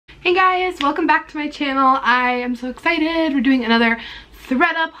Hey guys, welcome back to my channel. I am so excited. We're doing another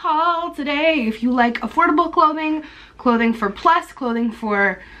ThredUp haul today. If you like affordable clothing, clothing for plus, clothing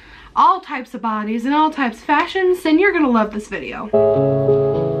for all types of bodies and all types of fashions, then you're gonna love this video.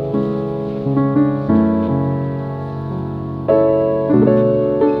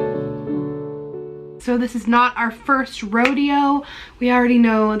 So this is not our first rodeo. We already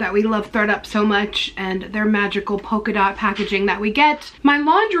know that we love ThredUp so much and their magical polka dot packaging that we get. My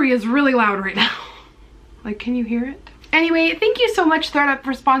laundry is really loud right now. Like, can you hear it? Anyway, thank you so much ThredUp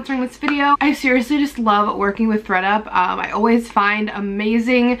for sponsoring this video. I seriously just love working with ThredUp. I always find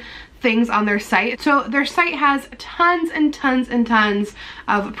amazing things on their site. So their site has tons and tons and tons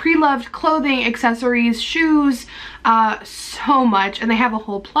of pre-loved clothing, accessories, shoes, so much. And they have a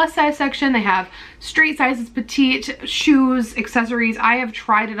whole plus size section. They have straight sizes, petite, shoes, accessories. I have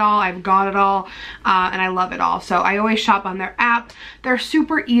tried it all. I've got it all, and I love it all. So I always shop on their app. They're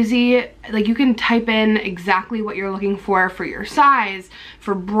super easy. Like, you can type in exactly what you're looking for your size,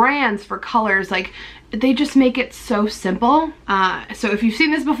 for brands, for colors. Like, they just make it so simple. So if you've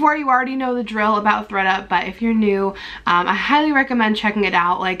seen this before, you already know the drill about ThredUp, but if you're new, I highly recommend checking it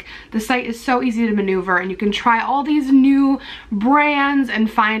out. Like, the site is so easy to maneuver and you can try all these new brands and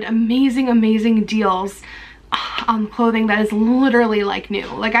find amazing deals on clothing that is literally like new.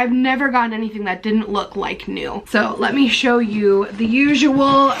 Like, I've never gotten anything that didn't look like new. So let me show you the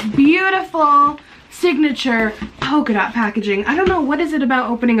usual beautiful signature polka dot packaging. I don't know what is it about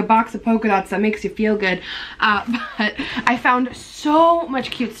opening a box of polka dots that makes you feel good, but I found so much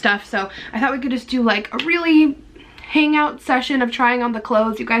cute stuff, so I thought we could just do like a really hangout session of trying on the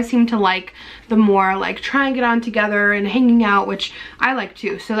clothes. You guys seem to like the more like trying it on together and hanging out, which I like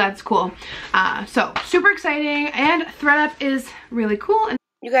too, so that's cool. So super exciting, and ThredUp is really cool. And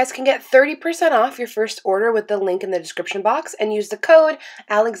you guys can get 30% off your first order with the link in the description box and use the code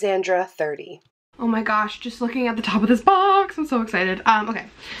Alexandra30. Oh my gosh, just looking at the top of this box, I'm so excited. Okay,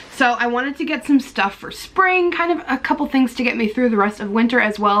 so I wanted to get some stuff for spring, kind of a couple things to get me through the rest of winter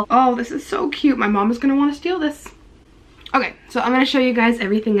as well. Oh, this is so cute. My mom is gonna want to steal this. Okay, so I'm gonna show you guys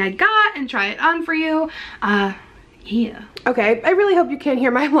everything I got and try it on for you. Yeah. Okay, I really hope you can't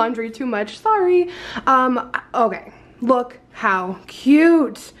hear my laundry too much, sorry. Okay, look how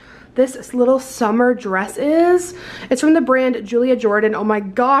cute this little summer dress is. It's from the brand Julia Jordan. Oh my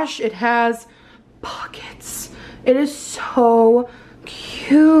gosh, it has pockets. It is so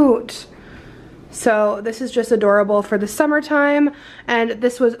cute. So this is just adorable for the summertime, and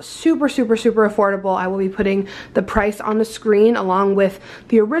this was super affordable. I will be putting the price on the screen along with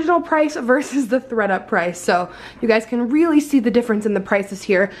the original price versus the ThredUp price, so you guys can really see the difference in the prices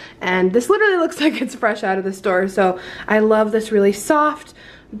here. And this literally looks like it's fresh out of the store, so I love this really soft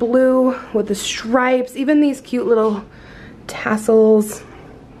blue with the stripes, even these cute little tassels.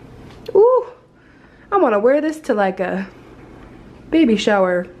 Ooh, I want to wear this to like a baby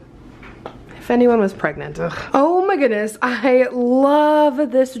shower if anyone was pregnant. Ugh. Oh my goodness, I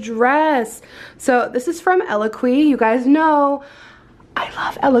love this dress. So this is from Eloquii. You guys know I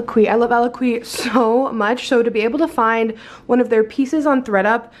love Eloquii. I love Eloquii so much. So to be able to find one of their pieces on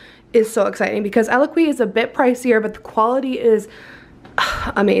ThredUp is so exciting, because Eloquii is a bit pricier, but the quality is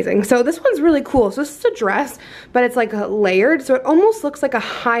amazing. So this one's really cool. So this is a dress, but it's like layered, so it almost looks like a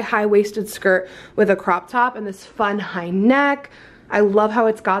high-waisted skirt with a crop top and this fun high neck. I love how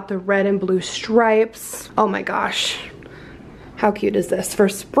it's got the red and blue stripes. Oh my gosh, how cute is this for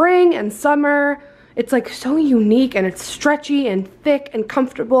spring and summer? It's like so unique, and it's stretchy and thick and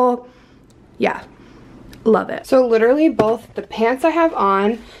comfortable. Yeah, love it. So literally both the pants I have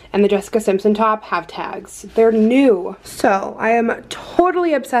on and the Jessica Simpson top have tags. They're new. So I am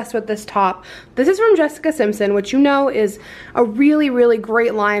totally obsessed with this top. This is from Jessica Simpson, which you know is a really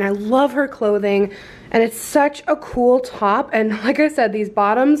great line. I love her clothing, and it's such a cool top. And like I said, these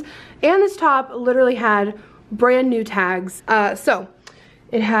bottoms and this top literally had brand new tags. So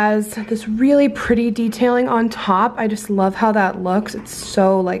it has this really pretty detailing on top. I just love how that looks. It's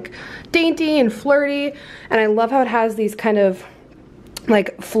so like dainty and flirty, and I love how it has these kind of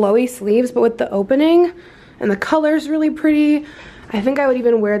like flowy sleeves but with the opening, and the color's really pretty. I think I would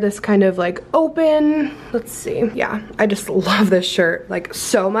even wear this kind of like open. Let's see. Yeah, I just love this shirt like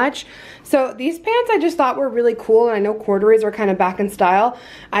so much. So these pants I just thought were really cool, and I know corduroys are kind of back in style.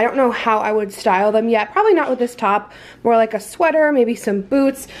 I don't know how I would style them yet. Probably not with this top, more like a sweater, maybe some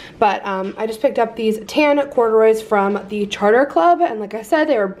boots. But I just picked up these tan corduroys from the Charter Club, and like I said,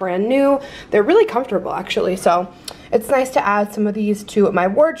 they were brand new. They're really comfortable actually, so it's nice to add some of these to my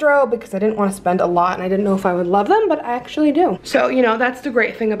wardrobe because I didn't want to spend a lot and I didn't know if I would love them, but I actually do. So, you know, that's the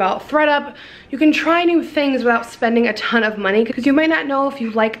great thing about ThredUp. You can try new things without spending a ton of money because you might not know if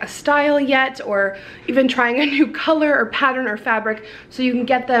you like a style yet, or even trying a new color or pattern or fabric, so you can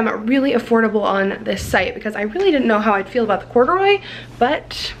get them really affordable on this site, because I really didn't know how I'd feel about the corduroy,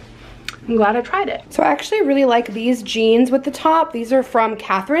 but I'm glad I tried it. So I actually really like these jeans with the top. These are from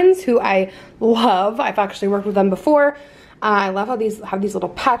Catherine's, who I love. I've actually worked with them before. I love how these have these little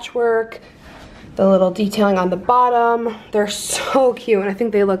patchwork, the little detailing on the bottom. They're so cute, and I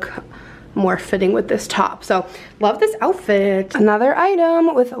think they look more fitting with this top. So love this outfit. Another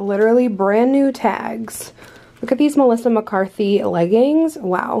item with literally brand new tags. Look at these Melissa McCarthy leggings.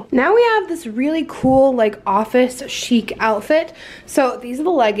 Wow. Now we have this really cool like office chic outfit. So these are the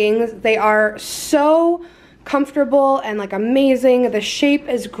leggings. They are so comfortable and like amazing. The shape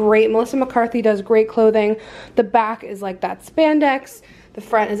is great. Melissa McCarthy does great clothing. The back is like that spandex. The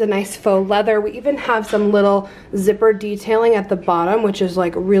front is a nice faux leather. We even have some little zipper detailing at the bottom, which is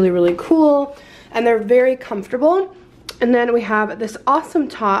like really, really cool. And they're very comfortable. And then we have this awesome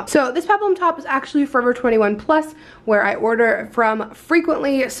top. So this peplum top is actually Forever 21 Plus, where I order from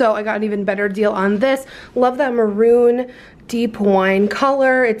frequently, so I got an even better deal on this. Love that maroon deep wine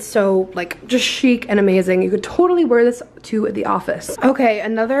color. It's so like just chic and amazing. You could totally wear this to the office. Okay,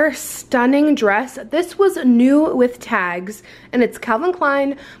 another stunning dress. This was new with tags, and it's Calvin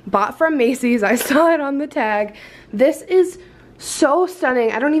Klein, bought from Macy's. I saw it on the tag. This is so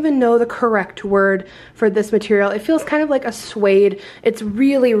stunning. I don't even know the correct word for this material. It feels kind of like a suede. It's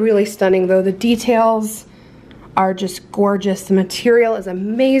really, really stunning though. The details are just gorgeous. The material is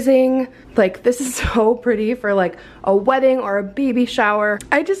amazing. Like, this is so pretty for like a wedding or a baby shower.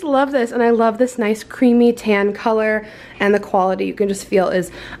 I just love this, and I love this nice creamy tan color, and the quality you can just feel is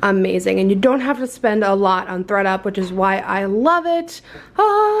amazing. And you don't have to spend a lot on ThredUp, which is why I love it.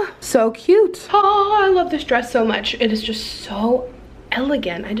 Ah, so cute. Oh, I love this dress so much. It is just so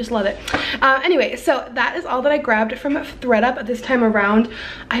elegant. I just love it. Anyway, so that is all that I grabbed from ThredUp this time around.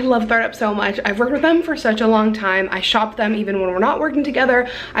 I love ThredUp so much. I've worked with them for such a long time. I shop them even when we're not working together.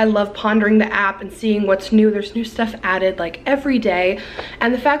 I love pondering the app and seeing what's new. There's new stuff added like every day.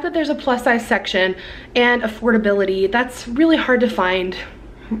 And the fact that there's a plus size section and affordability, that's really hard to find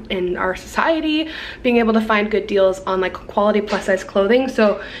in our society, being able to find good deals on like quality plus size clothing.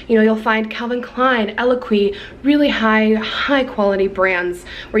 So, you know, you'll find Calvin Klein, Eloquii, really high quality brands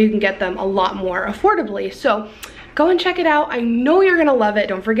where you can get them a lot more affordably. So go and check it out. I know you're gonna love it.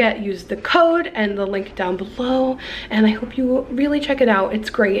 Don't forget, use the code and the link down below, and I hope you really check it out. It's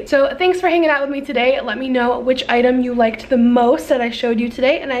great. So thanks for hanging out with me today. Let me know which item you liked the most that I showed you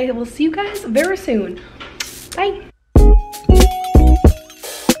today, and I will see you guys very soon. Bye.